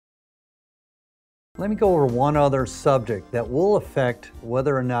Let me go over one other subject that will affect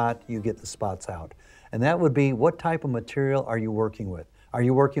whether or not you get the spots out. And that would be, what type of material are you working with? Are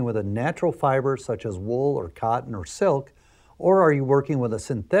you working with a natural fiber such as wool or cotton or silk? Or are you working with a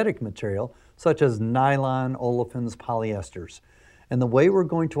synthetic material such as nylon, olefins, polyesters? And the way we're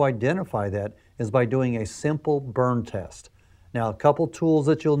going to identify that is by doing a simple burn test. Now, a couple tools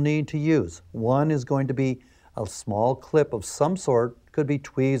that you'll need to use. One is going to be a small clip of some sort, could be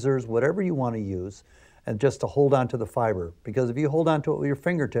tweezers, whatever you want to use, and just to hold on to the fiber. Because if you hold on to it with your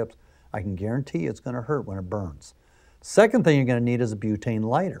fingertips, I can guarantee it's going to hurt when it burns. Second thing you're going to need is a butane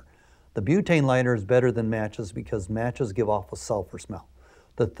lighter. The butane lighter is better than matches because matches give off a sulfur smell.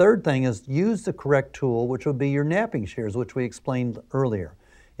 The third thing is use the correct tool, which would be your napping shears, which we explained earlier.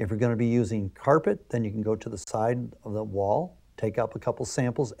 If you're going to be using carpet, then you can go to the side of the wall, take up a couple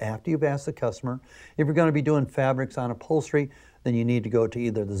samples after you've asked the customer. If you're going to be doing fabrics on upholstery, then you need to go to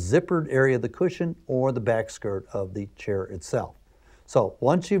either the zippered area of the cushion or the back skirt of the chair itself. So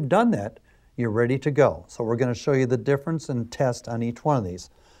once you've done that, you're ready to go. So we're going to show you the difference and test on each one of these.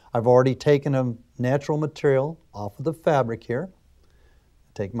 I've already taken a natural material off of the fabric here.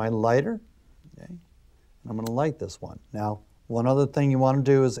 Take my lighter, okay, and I'm going to light this one. Now, one other thing you want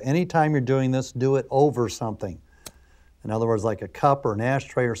to do is anytime you're doing this, do it over something. In other words, like a cup or an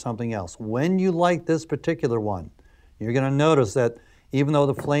ashtray or something else. When you light this particular one, you're going to notice that even though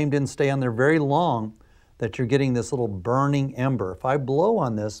the flame didn't stay on there very long, that you're getting this little burning ember. If I blow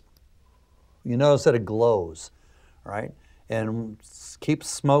on this, you notice that it glows, right? And keeps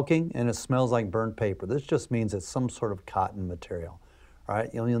smoking and it smells like burnt paper. This just means it's some sort of cotton material,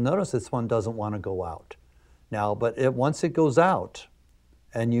 right? You'll notice this one doesn't want to go out. Now, but once it goes out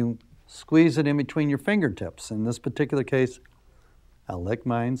and you squeeze it in between your fingertips, in this particular case, I'll lick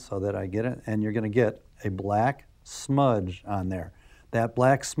mine so that I get it, and you're going to get a black smudge on there. That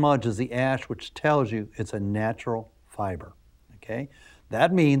black smudge is the ash, which tells you it's a natural fiber, okay?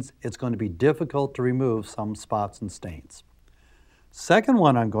 That means it's going to be difficult to remove some spots and stains. Second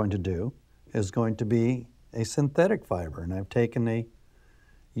one I'm going to do is going to be a synthetic fiber, and I've taken a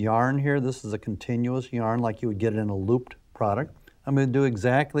yarn here. This is a continuous yarn like you would get it in a looped product. I'm going to do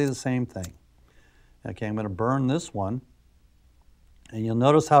exactly the same thing. Okay, I'm going to burn this one, and you'll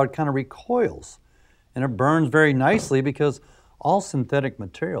notice how it kind of recoils. And it burns very nicely because all synthetic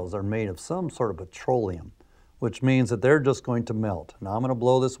materials are made of some sort of petroleum, which means that they're just going to melt. Now I'm going to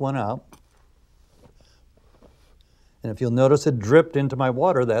blow this one out. And if you'll notice it dripped into my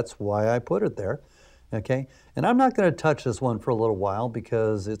water, that's why I put it there. Okay, and I'm not going to touch this one for a little while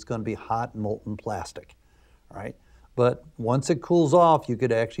because it's going to be hot molten plastic, all right? But once it cools off, you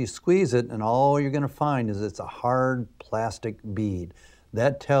could actually squeeze it, and all you're going to find is it's a hard plastic bead.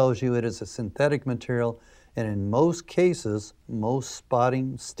 That tells you it is a synthetic material, and in most cases, most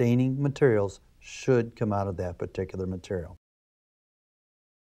spotting, staining materials should come out of that particular material.